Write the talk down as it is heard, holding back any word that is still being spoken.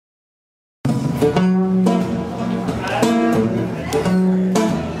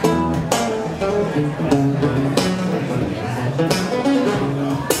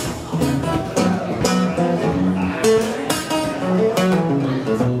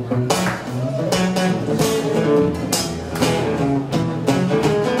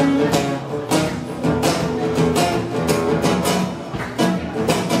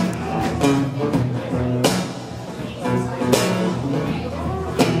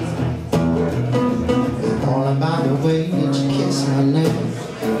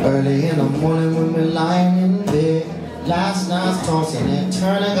Early in the morning when we're lying in bed, last night's tossing and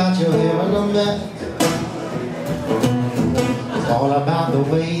turning, got your hair in a mess. It's all about the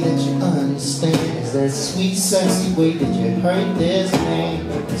way that you understand. It's that sweet, sexy way that you hurt this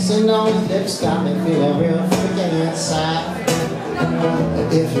man. Sitting on his lips got me feeling real freaking inside.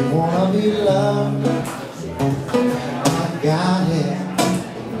 If you wanna be loved, I got it.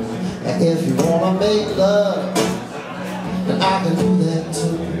 And if you wanna make love, then I can do that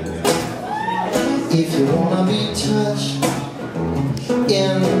too. If you wanna be touched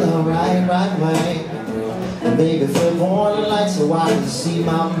in the right way, and baby, flip on the lights so I can see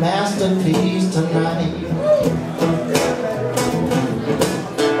my masterpiece tonight.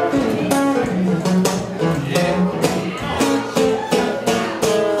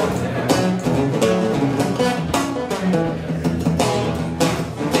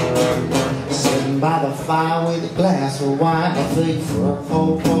 By the fire with a glass of wine, I think for a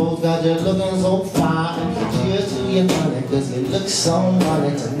pose, got you looking so fine. Cheers to your money, cause you look so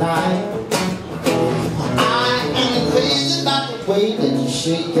money tonight. I am crazy about the way that you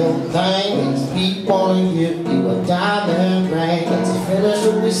shake your thing. Makes me wanna give you a diamond ring. Let's finish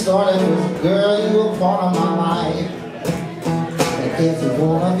what we started, cause girl, you a part of my life. And if you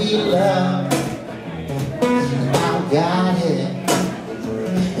wanna be loved, I've got it.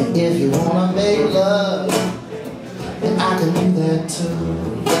 And if you wanna make love, then I can do that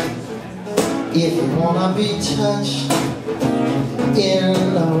too. If you wanna be touched in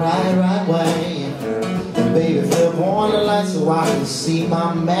the right way, baby, flip on the lights so I can see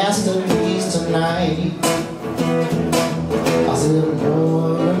my masterpiece tonight. I said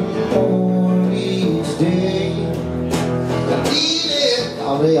more and more each day, I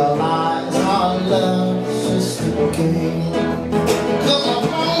realize our love's just a game.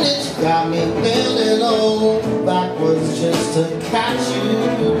 Got me bending over backwards just to catch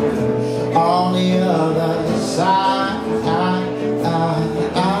you on the other side.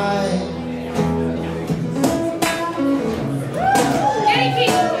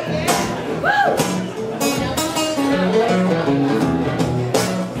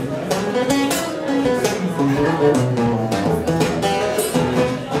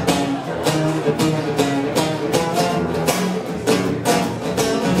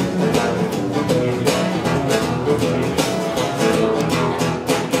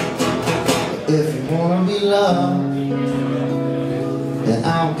 If you wanna be loved, then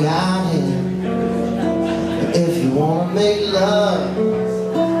I've got it. And if you wanna make love,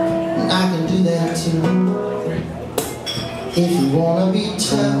 then I can do that too. If you wanna be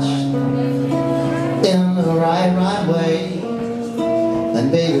touched in the right way, then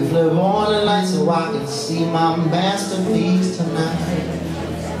baby, flip on the lights so I can see my masterpiece tonight.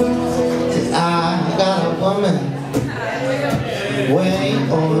 'Cause I got a woman way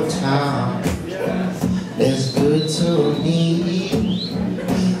over town that's good to me.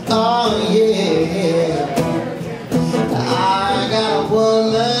 Oh yeah, I got a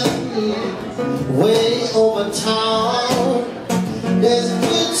woman way over town that's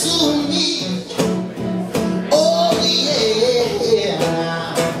good to me. Oh yeah,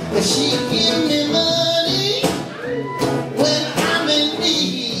 and she give me money when I'm in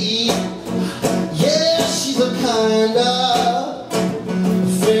need. Yeah, she's a kind of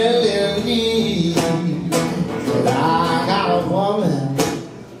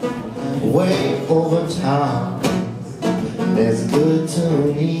way over time that's good to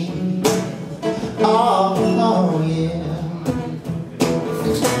me. Oh yeah.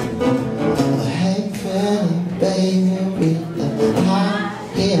 Hey pretty baby with the high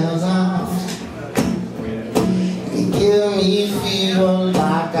heels on, you give me feel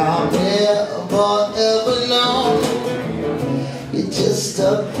like I've never ever known. You're just a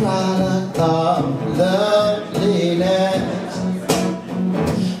product of loveliness.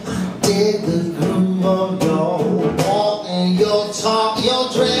 The groove of your walk and your talk, your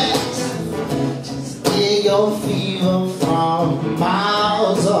dress, just get your fever from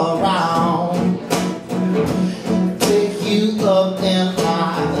miles around. Take you up in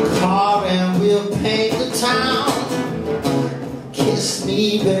my car and we'll paint the town. Kiss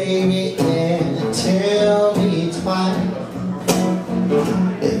me baby and tell me twice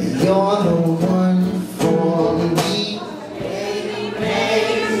if you're the one for me.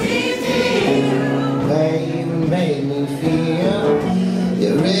 Baby, make me feel.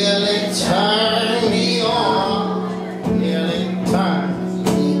 You really turn me on. Really turn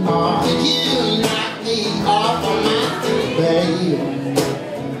me on. You knock me off of my feet, baby.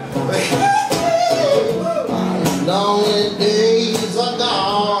 My lonely days are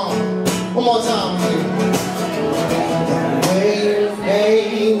gone. One more time, baby. The way you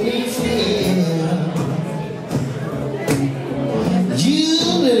made me feel. You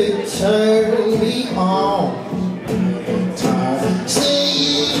really turn me on. Say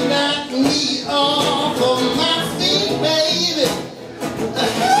you knock me off of my feet, baby.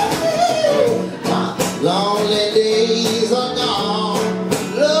 My lonely days are gone.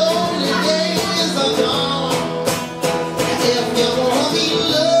 Lonely days are gone. If you wanna be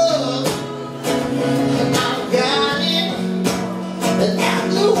loved, and I've got it, and I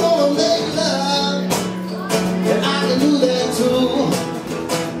do wanna make love, and I can do that too.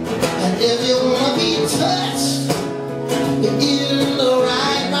 And if you wanna be touched in the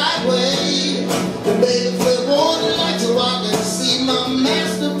right way, then baby, flip on the light so I can see my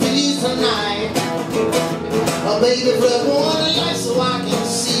masterpiece tonight. Oh, baby, flip on the light so I can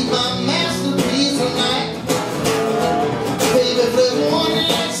see my masterpiece tonight. Baby, flip on the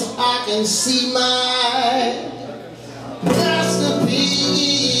light so I can see my masterpiece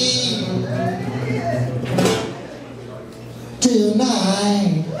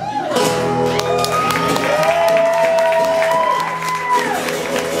tonight.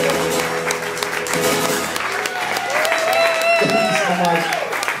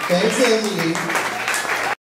 Thanks, Emily.